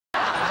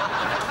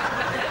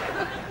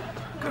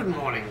Good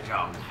morning,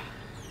 John.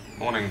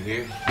 Morning,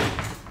 Hugh.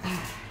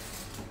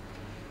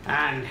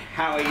 And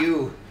how are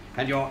you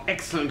and your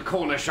excellent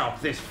corner shop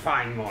this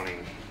fine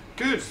morning?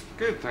 Good,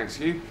 thanks,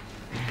 Hugh.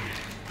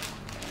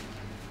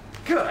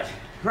 Good.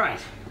 Right.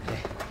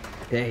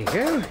 There you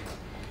go.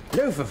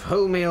 Loaf of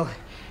wholemeal,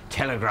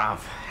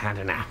 telegraph, and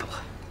an apple.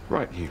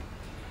 Right, Hugh.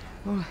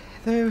 Well,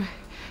 though,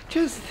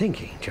 just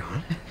thinking,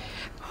 John.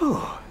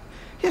 Oh,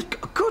 yes,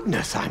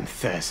 goodness, I'm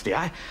thirsty.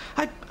 I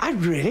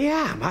really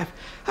am.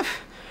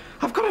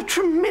 I've got a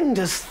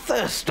tremendous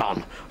thirst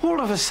on, all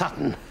of a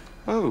sudden.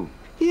 Oh.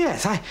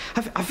 Yes, I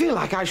feel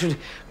like I should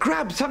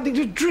grab something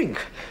to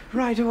drink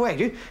right away.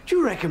 Do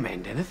you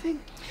recommend anything?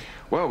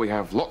 Well, we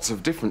have lots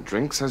of different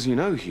drinks, as you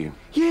know, Hugh.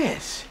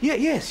 Yes,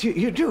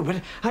 you do,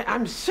 but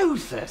I'm so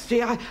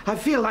thirsty, I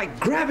feel like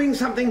grabbing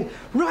something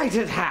right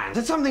at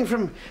hand. Something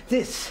from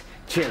this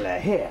chiller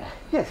here.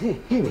 Yes, here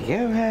we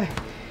go.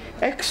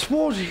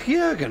 Export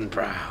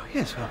Jürgenbrau.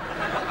 Yes,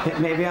 well,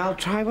 maybe I'll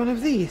try one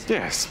of these.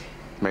 Yes,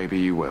 maybe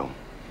you will.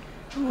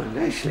 Oh, and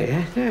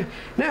actually,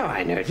 now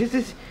I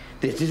notice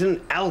this is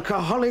an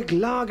alcoholic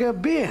lager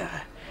beer,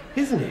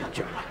 isn't it,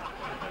 John?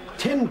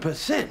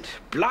 10%.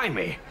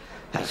 Blimey.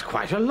 That's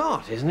quite a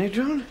lot, isn't it,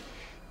 John?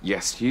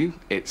 Yes, Hugh.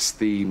 It's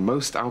the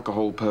most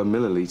alcohol per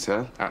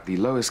milliliter at the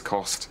lowest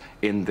cost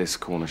in this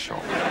corner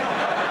shop.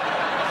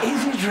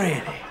 Is it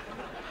really?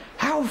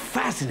 How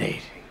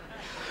fascinating.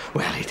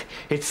 Well,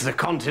 it's the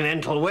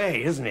continental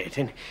way, isn't it?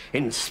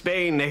 In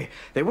Spain,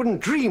 they wouldn't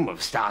dream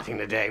of starting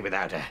the day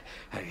without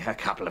a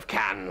couple of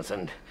cans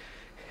and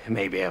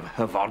maybe a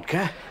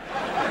vodka,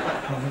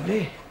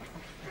 probably.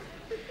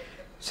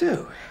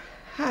 So,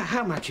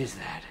 how much is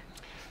that?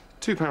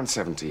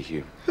 £2.70,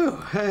 Hugh.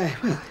 Oh,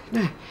 well,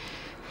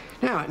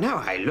 now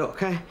I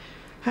look,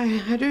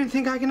 I don't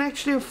think I can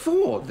actually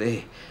afford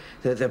the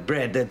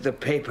bread, the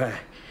paper,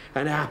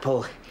 an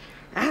apple,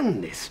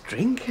 and this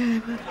drink.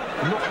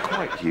 Not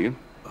quite, Hugh.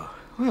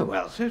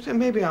 Well, so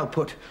maybe I'll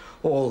put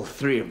all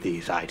three of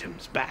these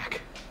items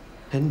back.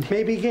 And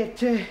maybe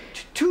get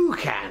 2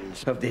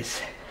 cans of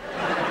this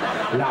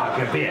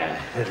lager beer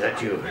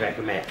that you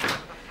recommend.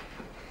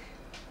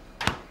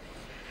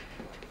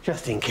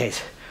 Just in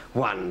case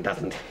one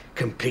doesn't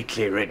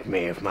completely rid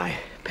me of my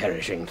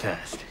perishing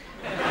thirst.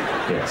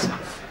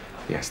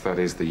 Yes, that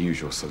is the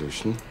usual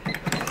solution.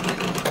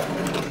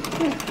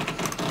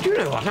 Do you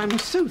know what? I'm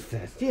so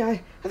thirsty,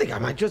 I think I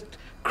might just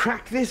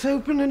crack this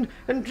open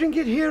and drink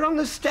it here on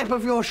the step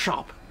of your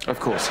shop.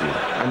 Of course, Hugh.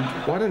 And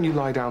why don't you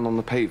lie down on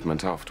the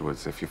pavement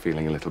afterwards if you're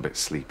feeling a little bit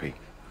sleepy?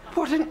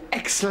 What an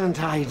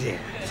excellent idea.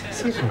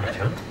 See you tomorrow,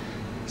 John.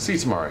 See you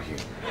tomorrow, Hugh.